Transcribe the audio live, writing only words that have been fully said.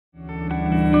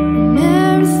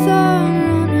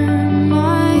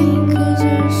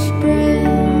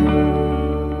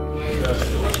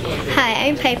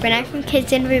Piper, and I'm from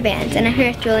Kids in Revere Bands, and I'm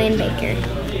here with Julien Baker.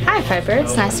 Hi Piper,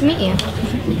 it's nice to meet you.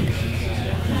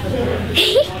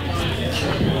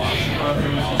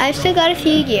 I've still got a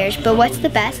few years, but what's the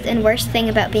best and worst thing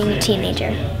about being a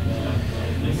teenager?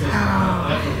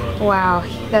 Oh, wow,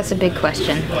 that's a big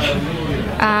question.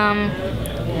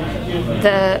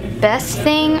 The best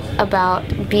thing about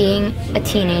being a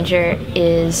teenager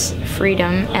is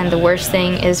freedom, and the worst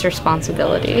thing is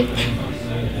responsibility.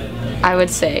 I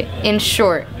would say, in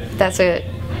short, that's a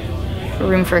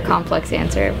room for a complex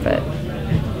answer, but...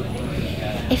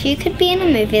 If you could be in a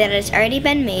movie that has already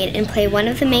been made and play one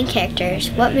of the main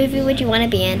characters, what movie would you want to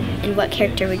be in, and what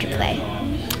character would you play?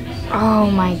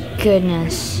 Oh my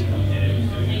goodness.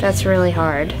 That's really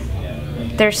hard.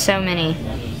 There's so many.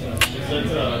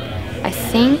 I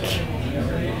think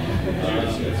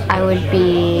I would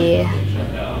be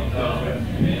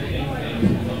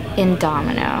in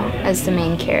Domino as the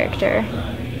main character,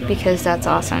 because that's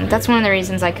awesome. That's one of the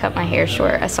reasons I cut my hair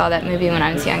short. I saw that movie when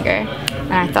I was younger,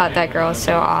 and I thought that girl was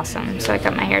so awesome, so I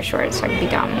cut my hair short so I could be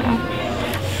Domino.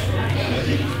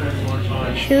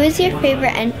 Who is your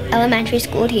favorite elementary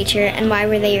school teacher, and why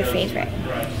were they your favorite?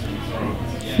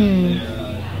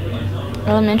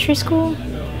 Elementary school?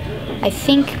 I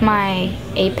think my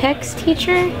Apex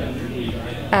teacher,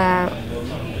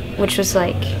 which was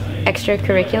like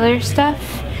extracurricular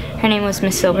stuff, her name was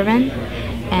Miss Silverman,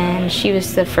 and she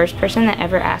was the first person that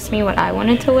ever asked me what I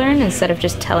wanted to learn instead of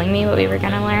just telling me what we were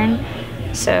going to learn.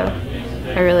 So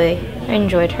I really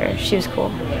enjoyed her. She was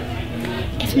cool.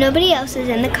 If nobody else is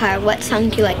in the car, what song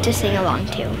do you like to sing along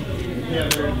to?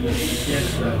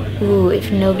 Ooh,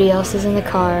 if nobody else is in the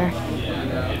car.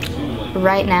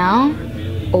 Right now,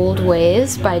 Old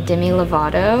Ways by Demi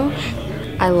Lovato.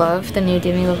 I love the new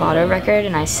Demi Lovato record,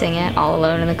 and I sing it all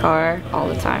alone in the car all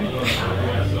the time.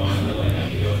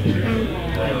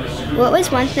 What was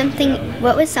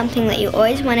something that you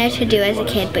always wanted to do as a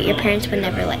kid, but your parents would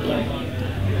never let you?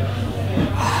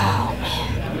 Oh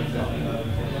man,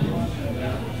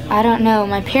 I don't know.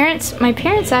 My parents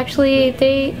actually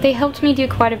they helped me do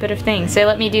quite a bit of things. They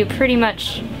let me do pretty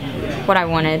much what I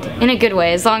wanted in a good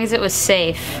way, as long as it was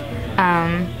safe.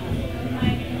 I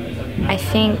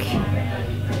think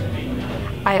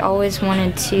I always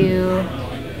wanted to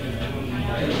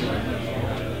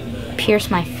pierce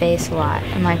my face a lot,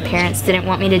 and my parents didn't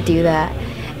want me to do that,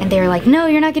 and they were like, no,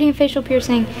 you're not getting a facial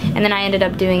piercing, and then I ended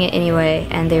up doing it anyway,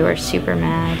 and they were super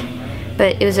mad,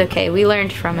 but it was okay. We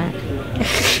learned from it.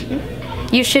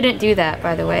 You shouldn't do that,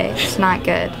 by the way. It's not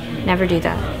good. Never do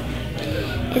that.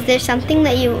 Is there something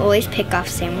that you always pick off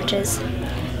sandwiches?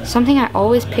 Something I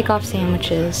always pick off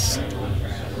sandwiches.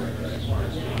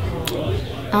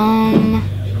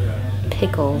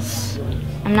 Pickles.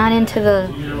 I'm not into the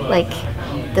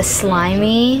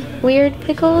slimy, weird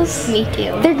pickles. Me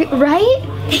too. Right?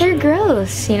 They're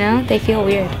gross, you know? They feel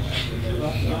weird.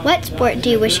 What sport do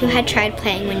you wish you had tried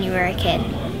playing when you were a kid?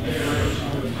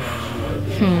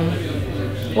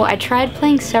 Well, I tried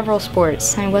playing several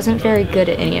sports, and I wasn't very good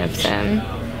at any of them.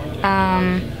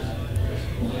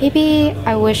 Maybe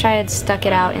I wish I had stuck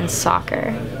it out in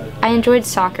soccer. I enjoyed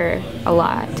soccer a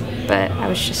lot, but I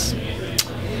was just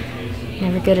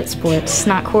never good at sports,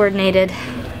 not coordinated.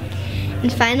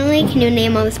 And finally, can you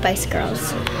name all the Spice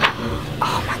Girls?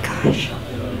 Oh my gosh.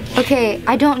 Okay,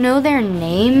 I don't know their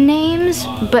names,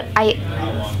 but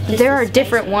there are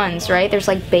different ones, right? There's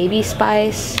like Baby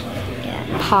Spice,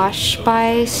 Posh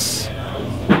Spice,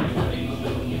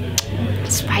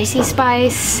 Spicy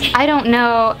Spice. I don't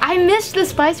know. I missed the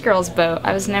Spice Girls boat.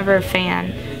 I was never a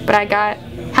fan, but I got,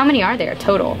 how many are there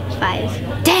total?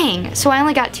 5. Dang, so I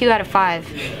only got 2 out of 5.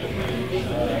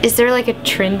 Is there like a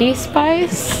trendy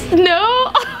Spice?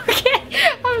 No? Okay,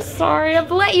 I'm sorry.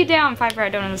 I've let you down, Piper. I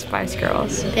don't know the Spice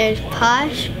Girls. There's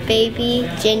Posh, Baby,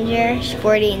 Ginger,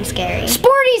 Sporty, and Scary.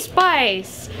 Sporty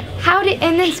Spice!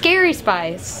 And then Scary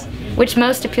Spice, which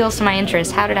most appeals to my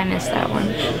interest. How did I miss that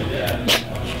one?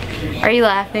 Are you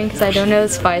laughing because I don't know the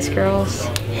Spice Girls?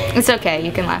 It's okay,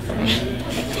 you can laugh at me.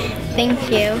 Thank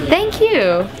you. Thank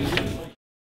you.